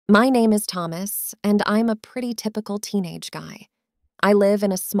My name is Thomas, and I'm a pretty typical teenage guy. I live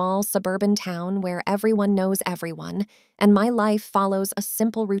in a small suburban town where everyone knows everyone, and my life follows a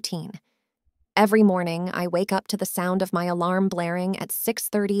simple routine. Every morning, I wake up to the sound of my alarm blaring at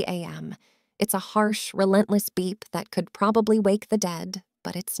 6:30 a.m. It's a harsh, relentless beep that could probably wake the dead,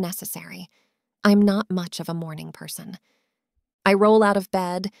 but it's necessary. I'm not much of a morning person. I roll out of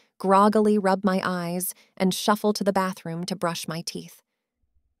bed, groggily rub my eyes, and shuffle to the bathroom to brush my teeth.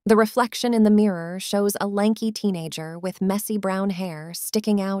 The reflection in the mirror shows a lanky teenager with messy brown hair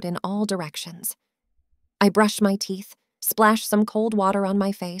sticking out in all directions. I brush my teeth, splash some cold water on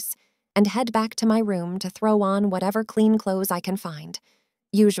my face, and head back to my room to throw on whatever clean clothes I can find,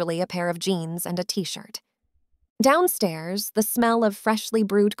 usually a pair of jeans and a t-shirt. Downstairs, the smell of freshly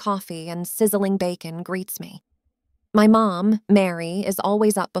brewed coffee and sizzling bacon greets me. My mom, Mary, is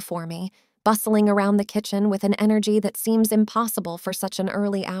always up before me, bustling around the kitchen with an energy that seems impossible for such an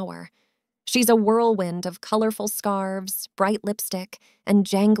early hour. She's a whirlwind of colorful scarves, bright lipstick, and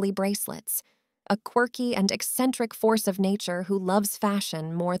jangly bracelets, a quirky and eccentric force of nature who loves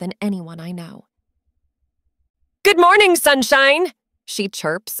fashion more than anyone I know. "Good morning, sunshine!" she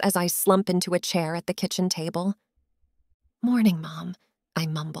chirps as I slump into a chair at the kitchen table. "Morning, Mom," I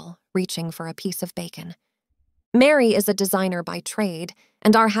mumble, reaching for a piece of bacon. Mary is a designer by trade,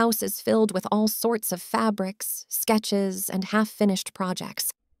 and our house is filled with all sorts of fabrics, sketches, and half-finished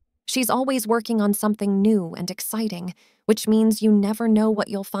projects. She's always working on something new and exciting, which means you never know what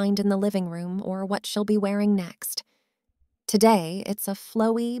you'll find in the living room or what she'll be wearing next. Today, it's a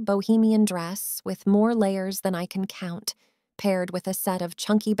flowy, bohemian dress with more layers than I can count, paired with a set of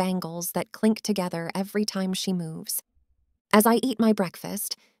chunky bangles that clink together every time she moves. As I eat my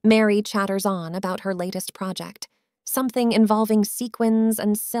breakfast, Mary chatters on about her latest project, something involving sequins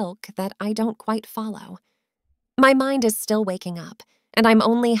and silk that I don't quite follow. My mind is still waking up, and I'm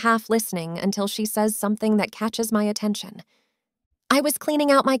only half listening until she says something that catches my attention. "I was cleaning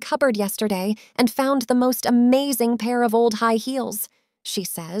out my cupboard yesterday and found the most amazing pair of old high heels," she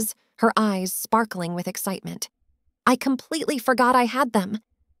says, her eyes sparkling with excitement. "I completely forgot I had them."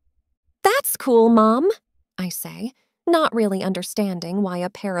 "That's cool, Mom," I say, not really understanding why a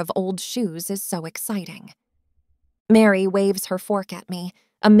pair of old shoes is so exciting. Mary waves her fork at me,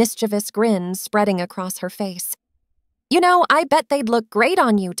 a mischievous grin spreading across her face. "You know, I bet they'd look great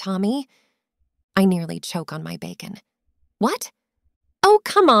on you, Tommy." I nearly choke on my bacon. "What?" "Oh,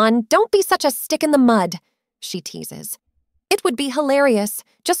 come on, don't be such a stick in the mud," she teases. "It would be hilarious.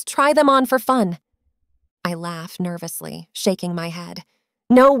 Just try them on for fun." I laugh nervously, shaking my head.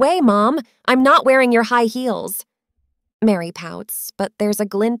 "No way, Mom. I'm not wearing your high heels." Mary pouts, but there's a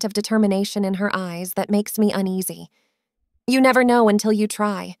glint of determination in her eyes that makes me uneasy. "You never know until you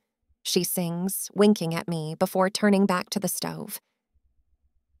try," she sings, winking at me before turning back to the stove.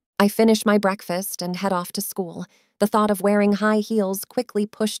 I finish my breakfast and head off to school, the thought of wearing high heels quickly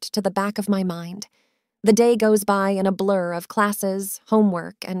pushed to the back of my mind. The day goes by in a blur of classes,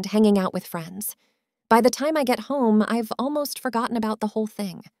 homework, and hanging out with friends. By the time I get home, I've almost forgotten about the whole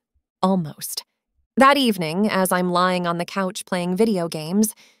thing. Almost. That evening, as I'm lying on the couch playing video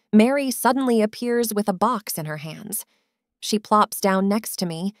games, Mary suddenly appears with a box in her hands. She plops down next to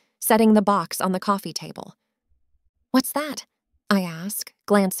me, setting the box on the coffee table. "What's that?" I ask,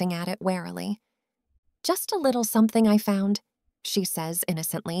 glancing at it warily. "Just a little something I found," she says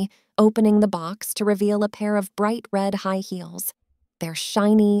innocently, opening the box to reveal a pair of bright red high heels. They're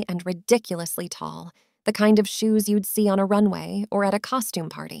shiny and ridiculously tall, the kind of shoes you'd see on a runway or at a costume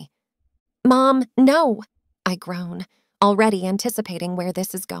party. "Mom, no," I groan, already anticipating where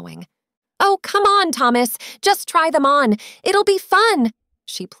this is going. "Oh, come on, Thomas, just try them on. It'll be fun,"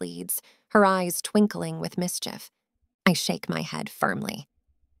 she pleads, her eyes twinkling with mischief. I shake my head firmly.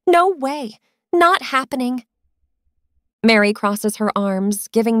 "No way, not happening." Mary crosses her arms,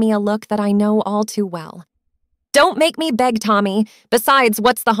 giving me a look that I know all too well. "Don't make me beg, Tommy. Besides,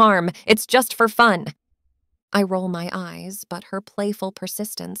 what's the harm? It's just for fun." I roll my eyes, but her playful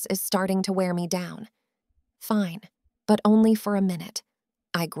persistence is starting to wear me down. "Fine, but only for a minute,"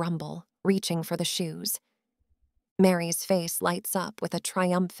 I grumble, reaching for the shoes. Mary's face lights up with a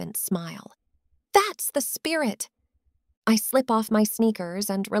triumphant smile. "That's the spirit." I slip off my sneakers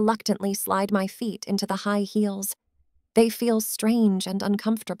and reluctantly slide my feet into the high heels. They feel strange and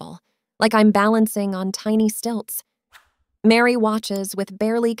uncomfortable, like I'm balancing on tiny stilts. Mary watches with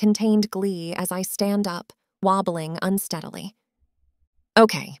barely contained glee as I stand up, wobbling unsteadily.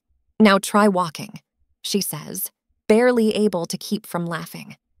 "Okay, now try walking," she says, barely able to keep from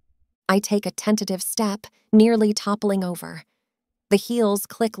laughing. I take a tentative step, nearly toppling over. The heels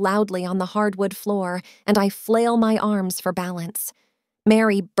click loudly on the hardwood floor, and I flail my arms for balance.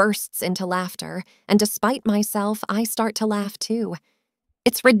 Mary bursts into laughter, and despite myself, I start to laugh too.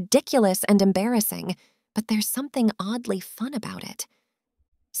 It's ridiculous and embarrassing, but there's something oddly fun about it.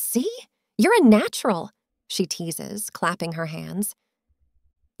 "See? You're a natural," she teases, clapping her hands.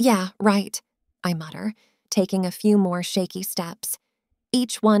 "Yeah, right," I mutter, taking a few more shaky steps.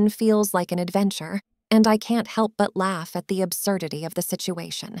 Each one feels like an adventure, and I can't help but laugh at the absurdity of the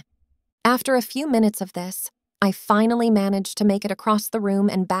situation. After a few minutes of this, I finally manage to make it across the room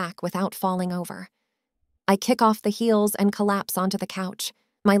and back without falling over. I kick off the heels and collapse onto the couch,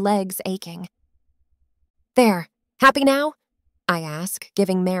 my legs aching. "There, happy now?" I ask,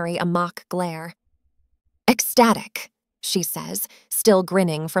 giving Mary a mock glare. "Ecstatic," she says, still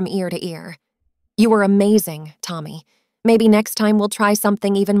grinning from ear to ear. "You were amazing, Tommy. Maybe next time we'll try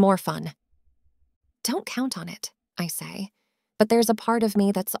something even more fun." "Don't count on it," I say, but there's a part of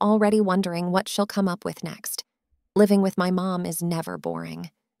me that's already wondering what she'll come up with next. Living with my mom is never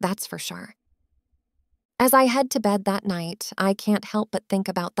boring, that's for sure. As I head to bed that night, I can't help but think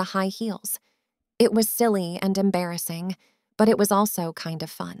about the high heels. It was silly and embarrassing, but it was also kind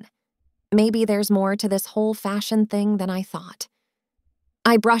of fun. Maybe there's more to this whole fashion thing than I thought.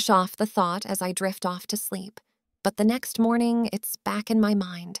 I brush off the thought as I drift off to sleep, but the next morning it's back in my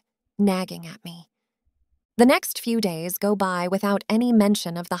mind, nagging at me. The next few days go by without any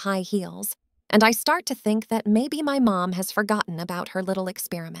mention of the high heels, and I start to think that maybe my mom has forgotten about her little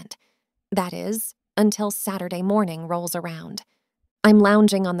experiment. That is, until Saturday morning rolls around. I'm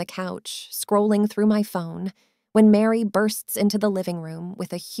lounging on the couch, scrolling through my phone, when Mary bursts into the living room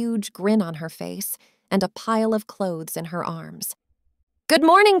with a huge grin on her face and a pile of clothes in her arms. "Good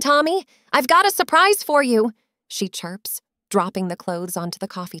morning, Tommy. I've got a surprise for you," she chirps, dropping the clothes onto the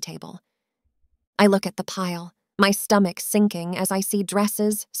coffee table. I look at the pile, my stomach sinking as I see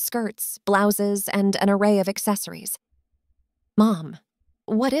dresses, skirts, blouses, and an array of accessories. "Mom,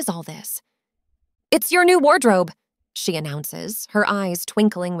 what is all this?" "It's your new wardrobe," she announces, her eyes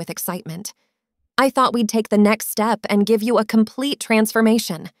twinkling with excitement. "I thought we'd take the next step and give you a complete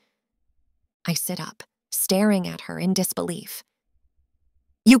transformation." I sit up, staring at her in disbelief.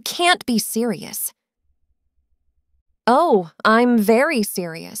 "You can't be serious." "Oh, I'm very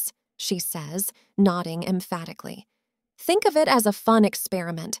serious," she says, nodding emphatically. "Think of it as a fun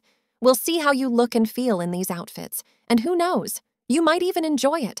experiment. We'll see how you look and feel in these outfits, and who knows, you might even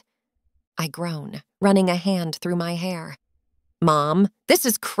enjoy it." I groan, running a hand through my hair. "Mom, this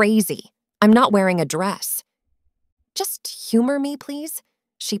is crazy. I'm not wearing a dress." "Just humor me, please,"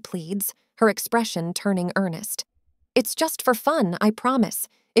 she pleads, her expression turning earnest. "It's just for fun, I promise.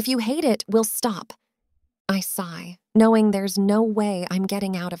 If you hate it, we'll stop." I sigh, knowing there's no way I'm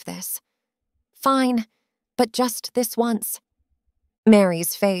getting out of this. "Fine, but just this once."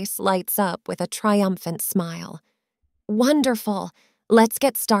 Mary's face lights up with a triumphant smile. "Wonderful. Let's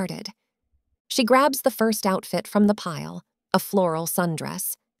get started." She grabs the first outfit from the pile, a floral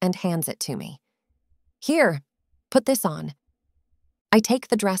sundress, and hands it to me. "Here, put this on." I take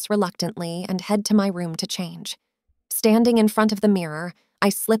the dress reluctantly and head to my room to change. Standing in front of the mirror, I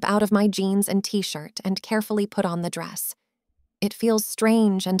slip out of my jeans and t-shirt and carefully put on the dress. It feels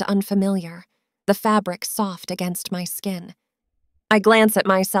strange and unfamiliar, the fabric soft against my skin. I glance at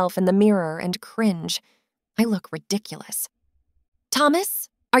myself in the mirror and cringe. I look ridiculous. "Thomas,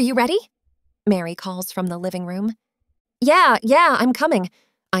 are you ready?" Mary calls from the living room. Yeah, I'm coming,"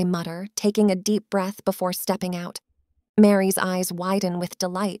 I mutter, taking a deep breath before stepping out. Mary's eyes widen with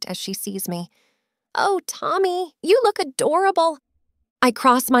delight as she sees me. "Oh, Tommy, you look adorable." I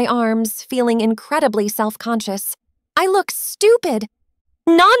cross my arms, feeling incredibly self-conscious. "I look stupid."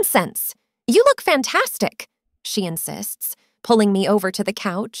 "Nonsense! You look fantastic," she insists, pulling me over to the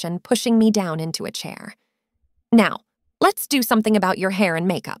couch and pushing me down into a chair. "Now, let's do something about your hair and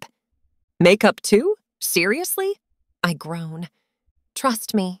makeup." "Makeup too? Seriously?" I groan.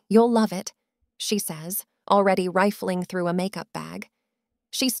 "Trust me, you'll love it," she says, already rifling through a makeup bag.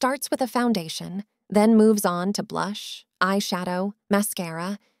 She starts with a foundation, then moves on to blush, eyeshadow,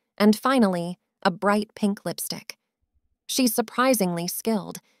 mascara, and finally, a bright pink lipstick. She's surprisingly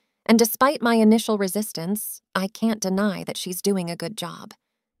skilled, and despite my initial resistance, I can't deny that she's doing a good job.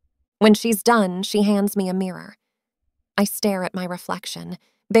 When she's done, she hands me a mirror. I stare at my reflection,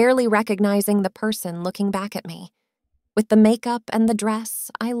 barely recognizing the person looking back at me. With the makeup and the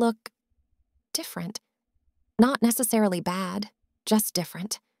dress, I look different. Not necessarily bad, just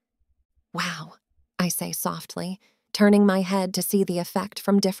different. "Wow," I say softly, turning my head to see the effect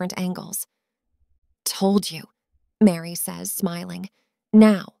from different angles. "Told you," Mary says, smiling.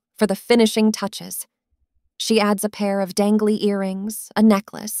 "Now, for the finishing touches." She adds a pair of dangly earrings, a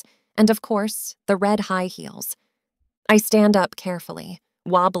necklace, and of course, the red high heels. I stand up carefully,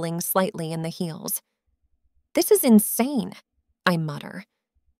 wobbling slightly in the heels. This is insane, I mutter.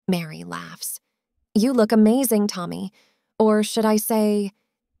 Mary laughs. You look amazing, Tommy. Or should I say,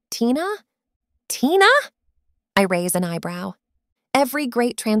 Tina? Tina? I raise an eyebrow. Every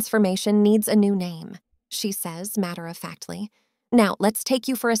great transformation needs a new name, she says matter-of-factly. Now, let's take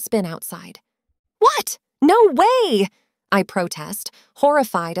you for a spin outside. What? No way! I protest,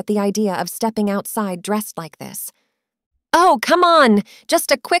 horrified at the idea of stepping outside dressed like this. Oh, come on!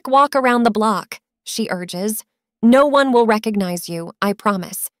 Just a quick walk around the block, she urges. No one will recognize you, I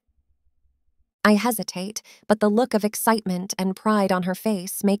promise. I hesitate, but the look of excitement and pride on her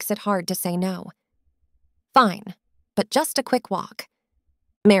face makes it hard to say no. Fine, but just a quick walk.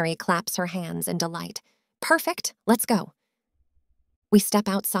 Mary claps her hands in delight. Perfect, let's go. We step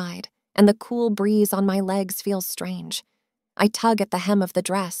outside, and the cool breeze on my legs feels strange. I tug at the hem of the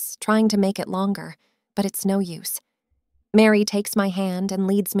dress, trying to make it longer, but it's no use. Mary takes my hand and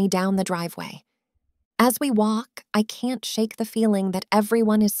leads me down the driveway. As we walk, I can't shake the feeling that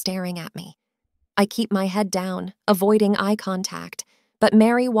everyone is staring at me. I keep my head down, avoiding eye contact, but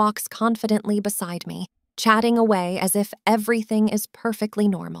Mary walks confidently beside me, chatting away as if everything is perfectly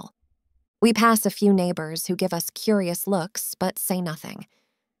normal. We pass a few neighbors who give us curious looks but say nothing.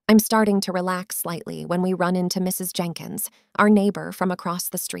 I'm starting to relax slightly when we run into Mrs. Jenkins, our neighbor from across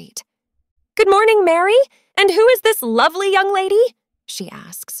the street. Good morning, Mary! And who is this lovely young lady? She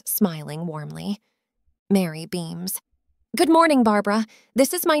asks, smiling warmly. Mary beams. Good morning, Barbara.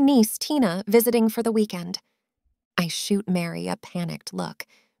 This is my niece, Tina, visiting for the weekend. I shoot Mary a panicked look,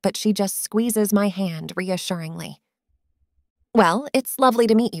 but she just squeezes my hand reassuringly. Well, it's lovely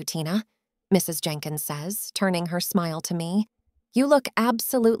to meet you, Tina, Mrs. Jenkins says, turning her smile to me. You look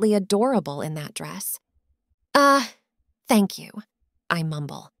absolutely adorable in that dress. Thank you, I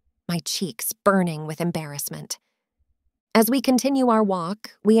mumble, my cheeks burning with embarrassment. As we continue our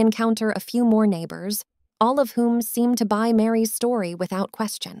walk, we encounter a few more neighbors, all of whom seem to buy Mary's story without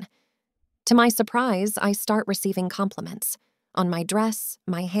question. To my surprise, I start receiving compliments on my dress,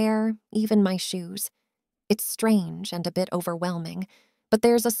 my hair, even my shoes. It's strange and a bit overwhelming, but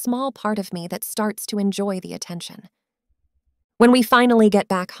there's a small part of me that starts to enjoy the attention. When we finally get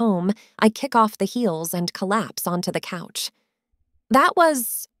back home, I kick off the heels and collapse onto the couch. That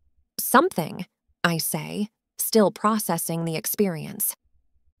was something, I say, still processing the experience.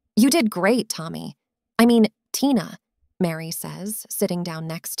 You did great, Tommy. Tina, Mary says, sitting down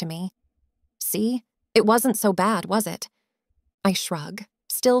next to me. See, it wasn't so bad, was it? I shrug,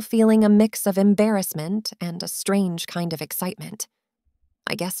 still feeling a mix of embarrassment and a strange kind of excitement.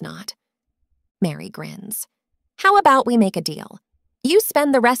 I guess not. Mary grins. How about we make a deal? You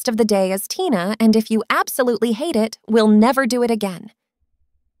spend the rest of the day as Tina, and if you absolutely hate it, we'll never do it again.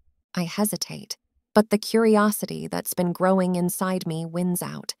 I hesitate, but the curiosity that's been growing inside me wins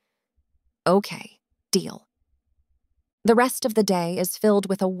out. Okay, deal. The rest of the day is filled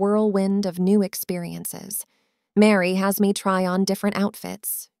with a whirlwind of new experiences. Mary has me try on different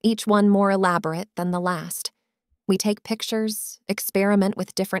outfits, each one more elaborate than the last. We take pictures, experiment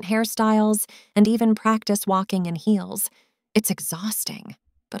with different hairstyles, and even practice walking in heels. It's exhausting,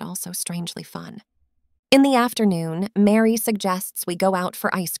 but also strangely fun. In the afternoon, Mary suggests we go out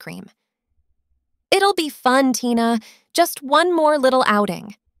for ice cream. It'll be fun, Tina. Just one more little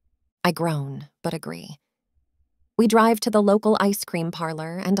outing. I groan, but agree. We drive to the local ice cream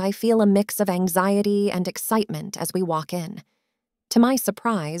parlor, and I feel a mix of anxiety and excitement as we walk in. To my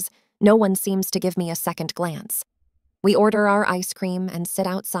surprise, no one seems to give me a second glance. We order our ice cream and sit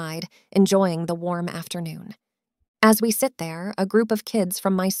outside, enjoying the warm afternoon. As we sit there, a group of kids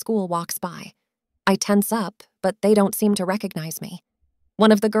from my school walks by. I tense up, but they don't seem to recognize me.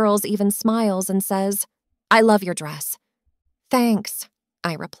 One of the girls even smiles and says, "I love your dress." "Thanks,"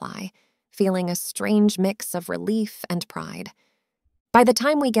 I reply, feeling a strange mix of relief and pride. By the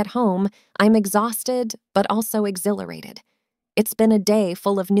time we get home, I'm exhausted, but also exhilarated. It's been a day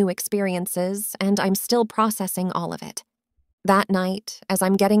full of new experiences, and I'm still processing all of it. That night, as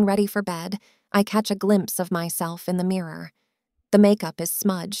I'm getting ready for bed, I catch a glimpse of myself in the mirror. The makeup is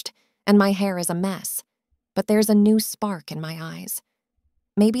smudged, and my hair is a mess, but there's a new spark in my eyes.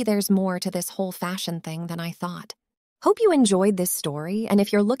 Maybe there's more to this whole fashion thing than I thought. Hope you enjoyed this story, and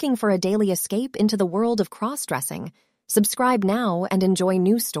if you're looking for a daily escape into the world of cross-dressing, subscribe now and enjoy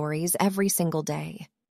new stories every single day.